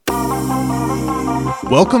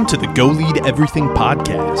Welcome to the Go Lead Everything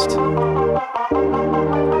podcast.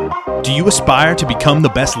 Do you aspire to become the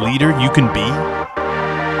best leader you can be?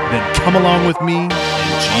 Then come along with me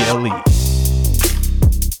and GLE.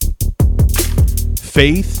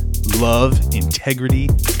 Faith, love, integrity,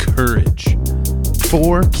 courage.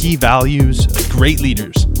 4 key values of great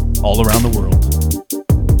leaders all around the world.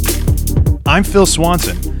 I'm Phil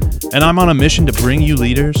Swanson, and I'm on a mission to bring you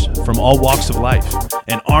leaders from all walks of life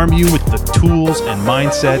and arm you with the tools and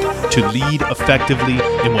mindset to lead effectively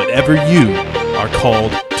in whatever you are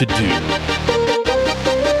called to do.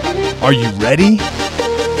 Are you ready?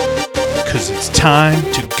 Because it's time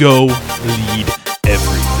to go lead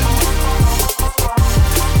everything.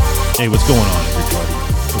 Hey, what's going on, everybody?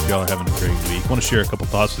 Hope y'all are having a great week. I want to share a couple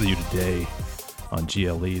thoughts with you today on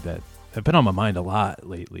GLE that have been on my mind a lot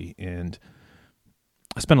lately, and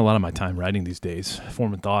I spend a lot of my time writing these days,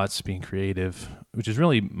 forming thoughts, being creative, which is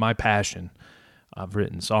really my passion. I've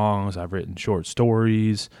written songs, I've written short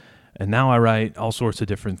stories, and now I write all sorts of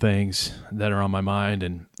different things that are on my mind.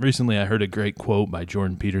 And recently I heard a great quote by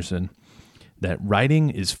Jordan Peterson that writing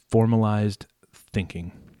is formalized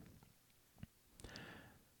thinking.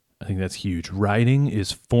 I think that's huge. Writing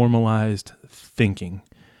is formalized thinking.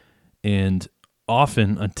 And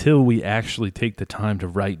often, until we actually take the time to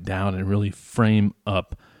write down and really frame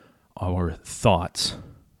up our thoughts,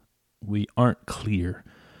 we aren't clear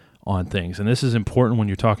on things. And this is important when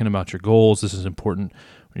you're talking about your goals. This is important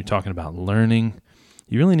when you're talking about learning.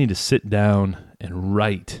 You really need to sit down and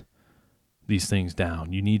write these things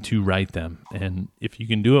down. You need to write them. And if you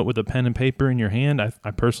can do it with a pen and paper in your hand,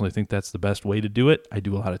 I personally think that's the best way to do it. I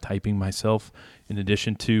do a lot of typing myself in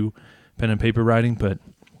addition to pen and paper writing, but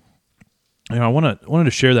I wanted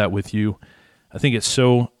to share that with you. I think it's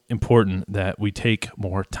so important that we take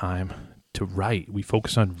more time to write. We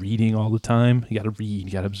focus on reading all the time. You got to read,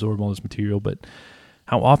 you got to absorb all this material, but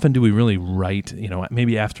how often do we really write?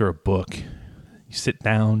 Maybe after a book, you sit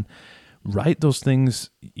down, write those things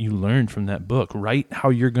you learned from that book. Write how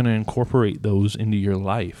you're going to incorporate those into your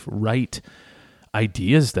life. Write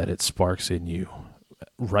ideas that it sparks in you.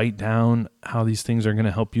 Write down how these things are going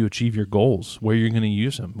to help you achieve your goals, where you're going to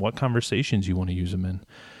use them, what conversations you want to use them in.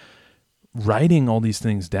 Writing all these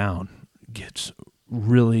things down gets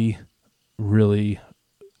really, really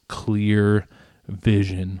clear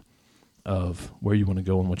vision of where you want to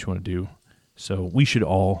go and what you want to do. So we should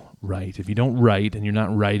all write. If you don't write and you're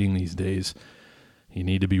not writing these days, you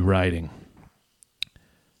need to be writing.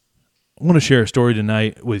 I want to share a story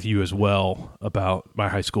tonight with you as well about my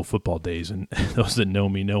high school football days. And those that know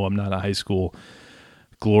me know I'm not a high school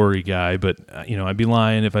glory guy, but I'd be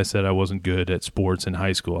lying if I said I wasn't good at sports in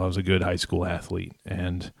high school. I was a good high school athlete.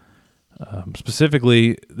 And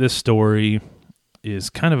specifically, this story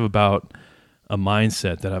is kind of about a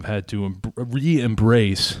mindset that I've had to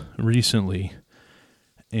re-embrace recently.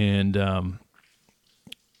 And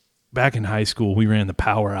back in high school, we ran the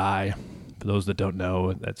Power I. For those that don't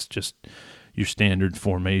know, that's just your standard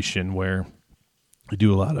formation where we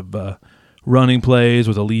do a lot of running plays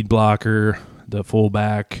with a lead blocker, the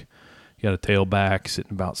fullback. You got a tailback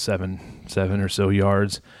sitting about seven or so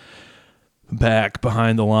yards back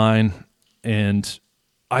behind the line. And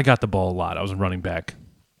I got the ball a lot. I was a running back.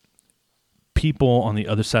 People on the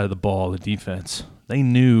other side of the ball, the defense, they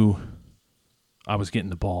knew I was getting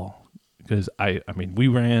the ball because we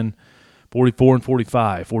ran 44 and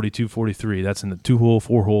 45, 42, 43. That's in the 2-hole,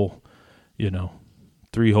 4-hole,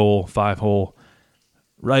 3-hole, 5-hole,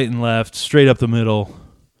 right and left, straight up the middle.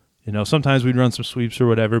 Sometimes we'd run some sweeps or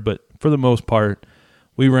whatever, but for the most part,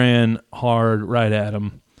 we ran hard right at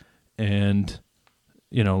them. And,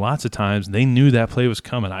 lots of times they knew that play was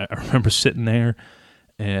coming. I remember sitting there,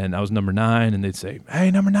 and I was number 9, and they'd say,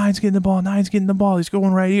 "Hey, number 9's getting the ball. 9's getting the ball. He's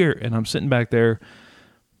going right here." And I'm sitting back there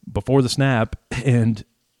before the snap, and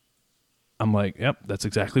I'm like, yep, that's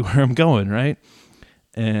exactly where I'm going, right?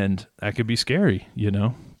 And that could be scary,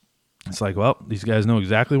 It's like, well, these guys know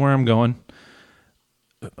exactly where I'm going.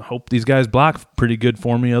 I hope these guys block pretty good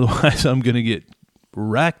for me, otherwise I'm going to get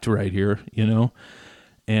wrecked right here,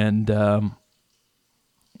 And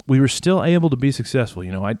we were still able to be successful.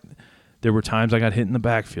 There were times I got hit in the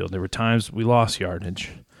backfield. There were times we lost yardage.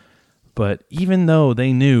 But even though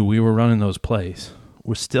they knew we were running those plays,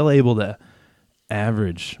 we're still able to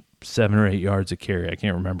average 7 or 8 yards a carry. I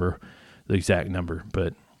can't remember the exact number,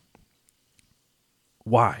 but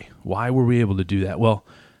why? Why were we able to do that? Well,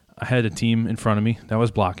 I had a team in front of me that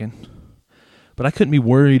was blocking, but I couldn't be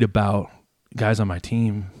worried about guys on my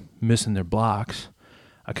team missing their blocks.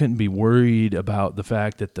 I couldn't be worried about the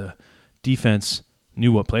fact that the defense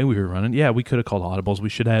knew what play we were running. Yeah, we could have called audibles. We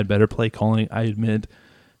should have had better play calling, I admit.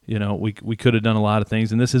 we could have done a lot of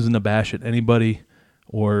things, and this isn't a bash at anybody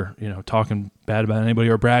or, talking bad about anybody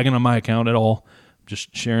or bragging on my account at all.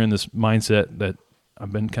 Just sharing this mindset that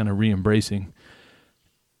I've been kind of re-embracing.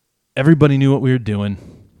 Everybody knew what we were doing.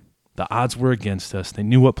 The odds were against us. They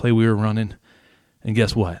knew what play we were running. And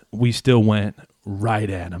guess what? We still went right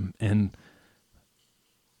at them. And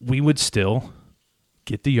we would still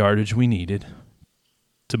get the yardage we needed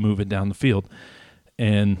to move it down the field.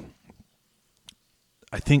 And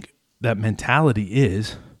I think that mentality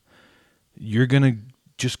is you're going to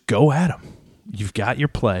just go at them. You've got your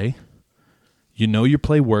play. You know your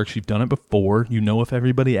play works. You've done it before. You know if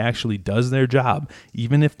everybody actually does their job,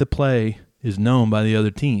 even if the play is known by the other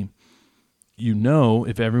team. You know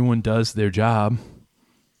if everyone does their job,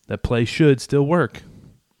 that play should still work.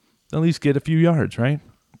 At least get a few yards, right?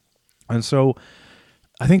 And so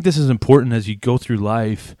I think this is important as you go through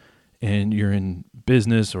life and you're in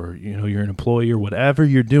business or, you're an employee or whatever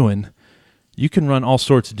you're doing. You can run all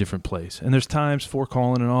sorts of different plays. And there's times for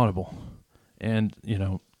calling an audible. And,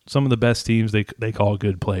 some of the best teams, they call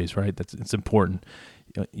good plays, right? It's important.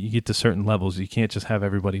 You get to certain levels. You can't just have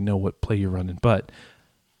everybody know what play you're running. But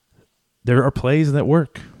there are plays that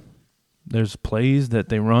work. There's plays that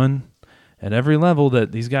they run at every level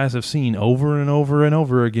that these guys have seen over and over and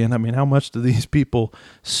over again. I mean, how much do these people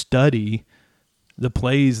study the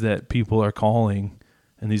plays that people are calling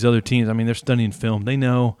and these other teams? I mean, they're studying film. They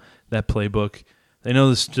know that playbook. They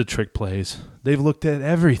know the trick plays. They've looked at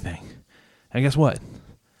everything. And guess what?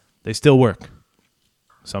 They still work.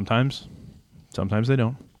 Sometimes they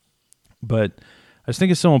don't. But I just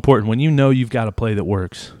think it's so important. When you know you've got a play that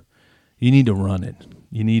works, you need to run it.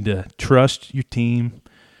 You need to trust your team.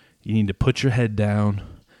 You need to put your head down,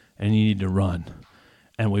 and you need to run.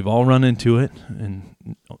 And we've all run into it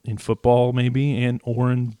in football maybe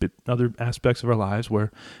or in other aspects of our lives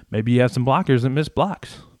where maybe you have some blockers that miss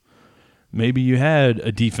blocks. Maybe you had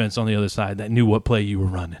a defense on the other side that knew what play you were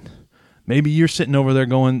running. Maybe you're sitting over there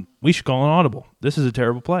going, we should call an audible. This is a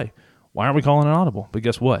terrible play. Why aren't we calling an audible? But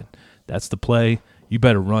guess what? That's the play. You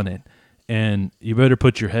better run it. And you better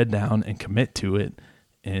put your head down and commit to it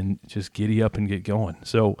and just giddy up and get going.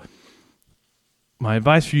 So my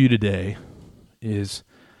advice for you today is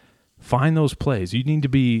find those plays. You need to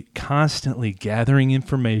be constantly gathering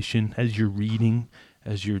information as you're reading,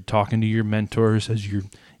 as you're talking to your mentors, as you're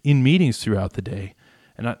in meetings throughout the day.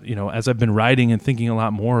 And as I've been writing and thinking a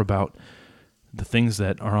lot more about the things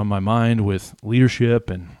that are on my mind with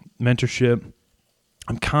leadership and mentorship,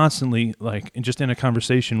 I'm constantly just in a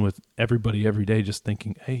conversation with everybody every day, just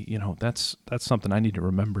thinking, hey, that's something I need to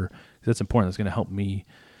remember. That's important. That's going to help me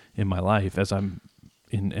in my life as I'm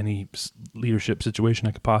in any leadership situation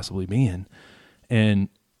I could possibly be in. And,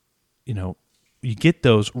 you get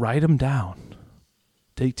those, write them down.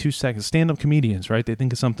 Take 2 seconds. Stand-up comedians, right? They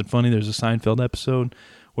think of something funny. There's a Seinfeld episode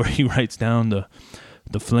where he writes down the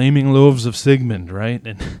flaming loaves of Sigmund, right?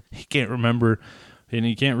 And he can't remember, and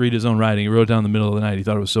he can't read his own writing. He wrote it down in the middle of the night. He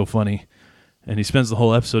thought it was so funny. And he spends the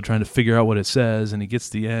whole episode trying to figure out what it says, and he gets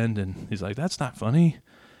to the end, and he's like, that's not funny.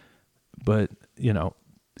 But,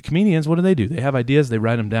 comedians, what do? They have ideas. They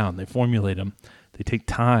write them down. They formulate them. They take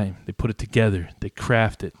time. They put it together. They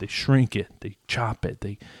craft it. They shrink it. They chop it.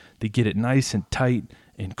 They get it nice and tight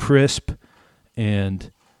and crisp,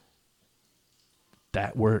 and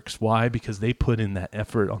that works. Why? Because they put in that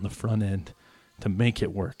effort on the front end to make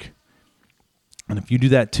it work. And if you do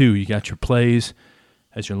that too, you got your plays.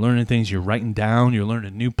 As you're learning things, you're writing down, you're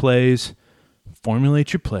learning new plays.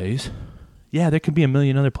 Formulate your plays. Yeah, there could be a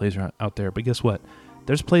million other plays out there, but guess what?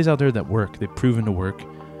 There's plays out there that work. They've proven to work.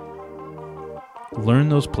 Learn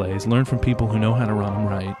those plays. Learn from people who know how to run them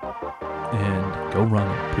right. And go run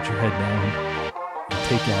it. Put your head down and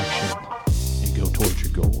take action and go towards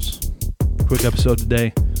your goals. Quick episode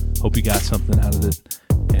today. Hope you got something out of it.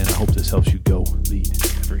 And I hope this helps you go lead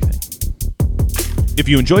everything. If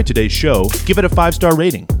you enjoyed today's show, give it a 5-star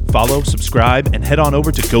rating. Follow, subscribe, and head on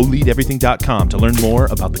over to GoLeadEverything.com to learn more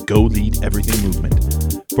about the Go Lead Everything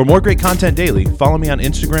movement. For more great content daily, follow me on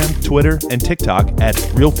Instagram, Twitter, and TikTok at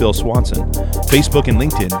RealPhilSwanson, Facebook and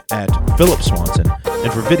LinkedIn at Philip Swanson,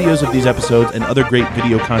 and for videos of these episodes and other great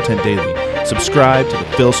video content daily, subscribe to the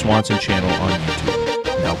Phil Swanson channel on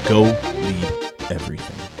YouTube. Now go